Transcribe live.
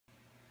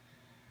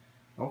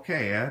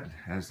Okay, Ed,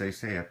 as they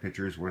say, a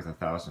picture is worth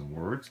 1,000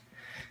 words,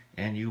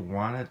 and you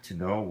wanted to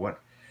know what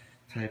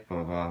type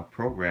of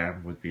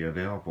program would be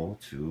available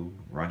to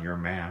run your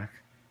Mac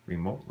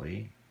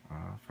remotely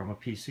from a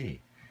PC.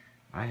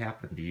 I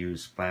happen to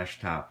use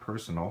Splashtop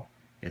Personal.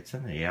 It's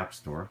in the App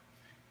Store,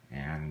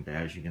 and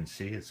as you can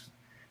see, it's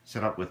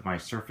set up with my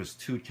Surface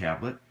 2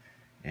 tablet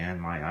and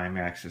my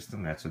iMac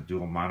system. That's a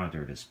dual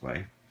monitor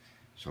display.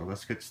 So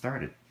let's get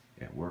started.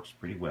 It works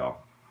pretty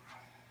well.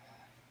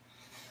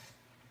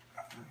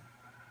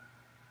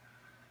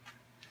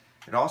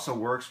 It also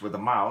works with a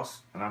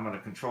mouse, and I'm going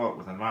to control it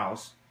with a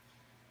mouse.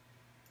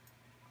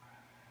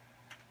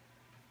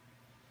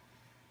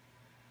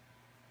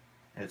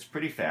 It's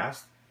pretty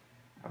fast.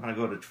 I'm going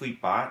to go to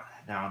Tweetbot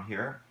down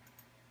here,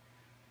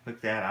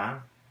 click that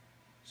on,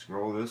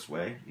 scroll this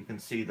way. You can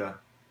see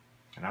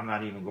and I'm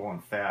not even going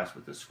fast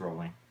with the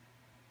scrolling.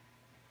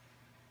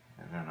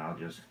 And then I'll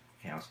just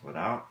cancel it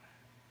out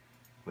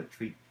with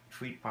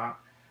Tweetbot.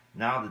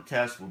 Now the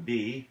test will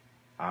be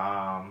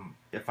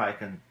if I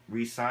can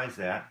resize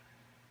that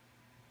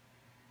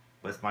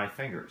with my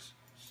fingers.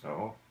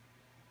 So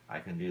I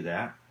can do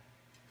that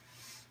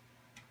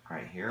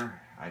right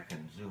here. I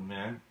can zoom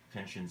in,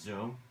 tension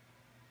zoom.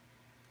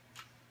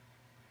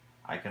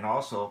 I can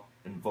also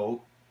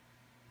invoke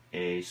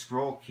a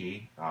scroll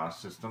key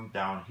system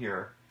down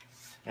here.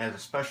 It has a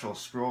special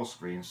scroll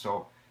screen,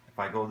 so if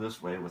I go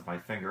this way with my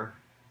finger,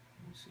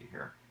 let me see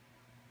here,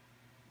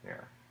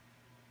 there,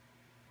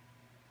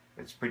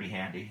 it's pretty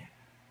handy.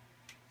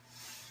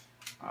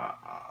 There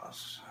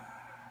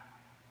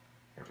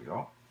we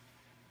go.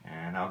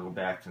 And I'll go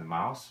back to the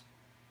mouse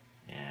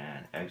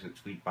and exit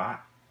Tweetbot.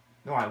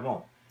 No, I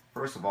won't.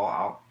 First of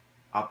all,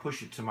 I'll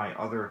push it to my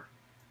other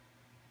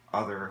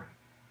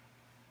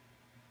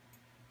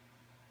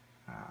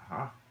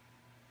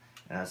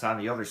and it's on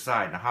the other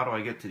side. Now, how do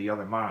I get to the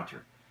other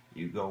monitor?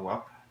 You go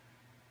up,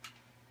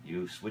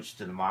 you switch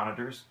to the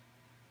monitors,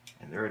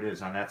 and there it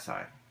is on that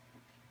side.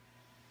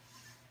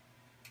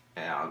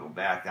 And I'll go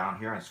back down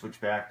here and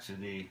switch back to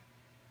the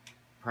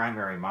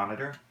primary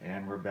monitor,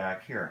 and we're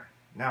back here.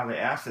 Now the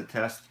acid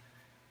test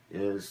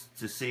is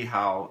to see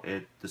how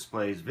it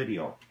displays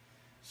video.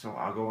 So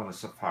I'll go into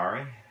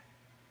Safari,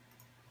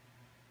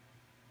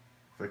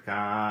 click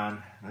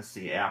on, let's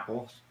see,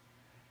 Apple's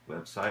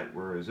website.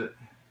 Where is it?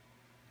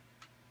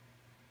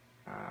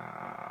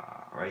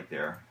 Right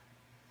there.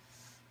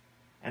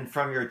 And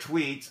from your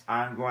tweets,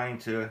 I'm going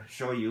to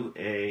show you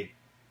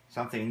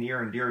something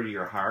near and dear to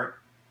your heart,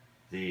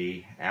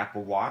 the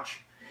Apple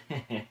Watch.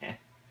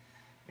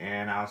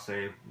 And I'll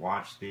say,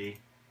 watch the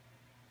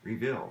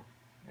reveal.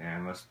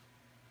 And let's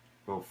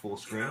go full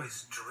screen. You know,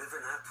 it's driven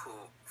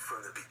Apple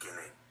from the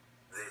beginning.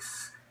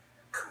 This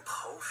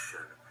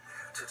compulsion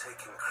to take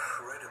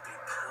incredibly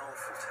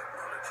powerful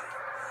technology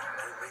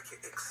and make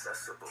it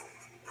accessible,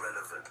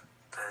 relevant,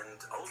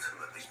 and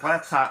ultimately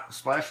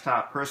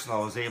Splashtop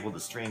Personal is able to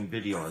stream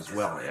video as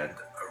well, Ed.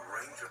 A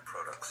range of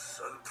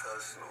products so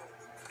personal,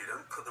 you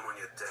don't put them on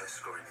your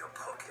desk or in your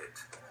pocket.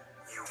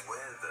 You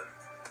wear them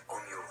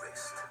on your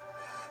wrist.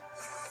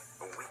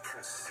 And we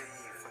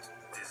conceived,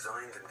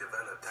 designed, and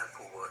developed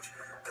Apple Watch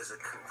as a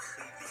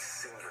completely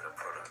singular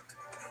product.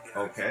 You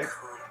know, okay. You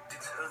can't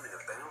determine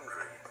a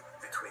boundary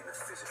between the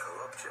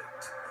physical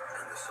object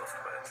and the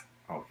software.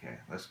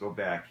 Okay, let's go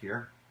back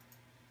here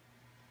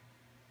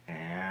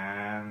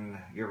and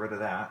get rid of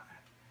that.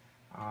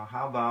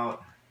 How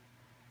about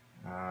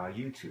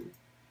YouTube?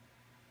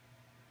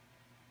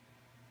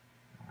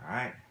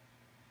 Alright,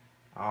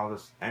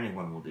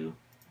 anyone will do.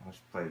 Let's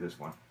play this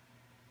one.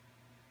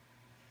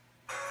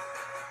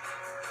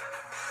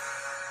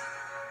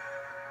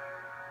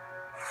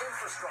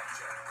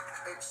 Infrastructure.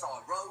 It's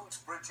our roads,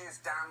 bridges,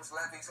 dams,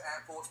 levees,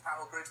 airports,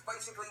 power grids,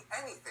 basically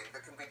anything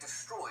that can be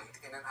destroyed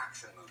in an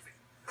action movie.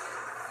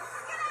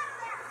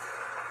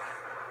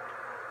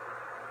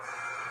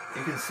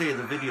 You can see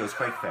the video is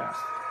quite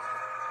fast.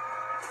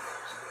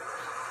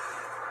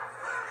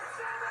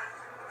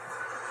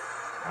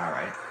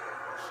 Alright,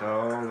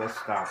 so let's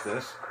stop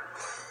this.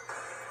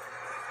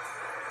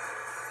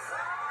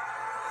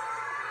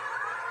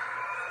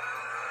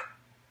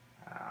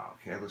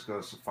 Okay, let's go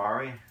to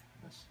Safari.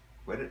 Let's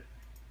quit it.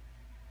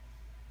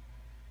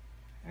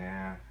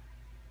 And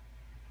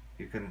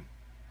you can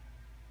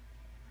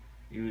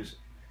use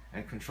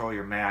and control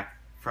your Mac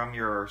from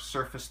your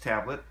Surface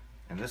tablet.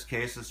 In this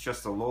case, it's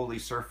just a lowly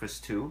Surface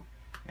 2,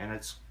 and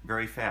it's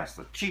very fast.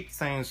 The chief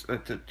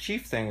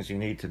things you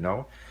need to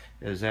know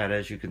is that,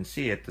 as you can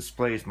see, it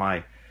displays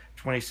my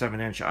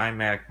 27-inch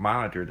iMac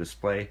monitor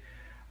display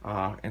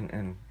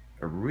in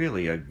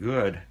a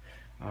good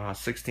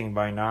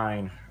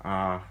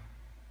 16:9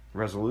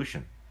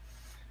 resolution.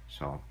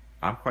 So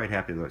I'm quite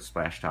happy with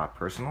Splashtop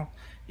Personal.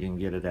 You can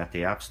get it at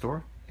the App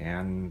Store,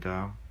 and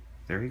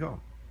there you go.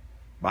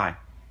 Bye.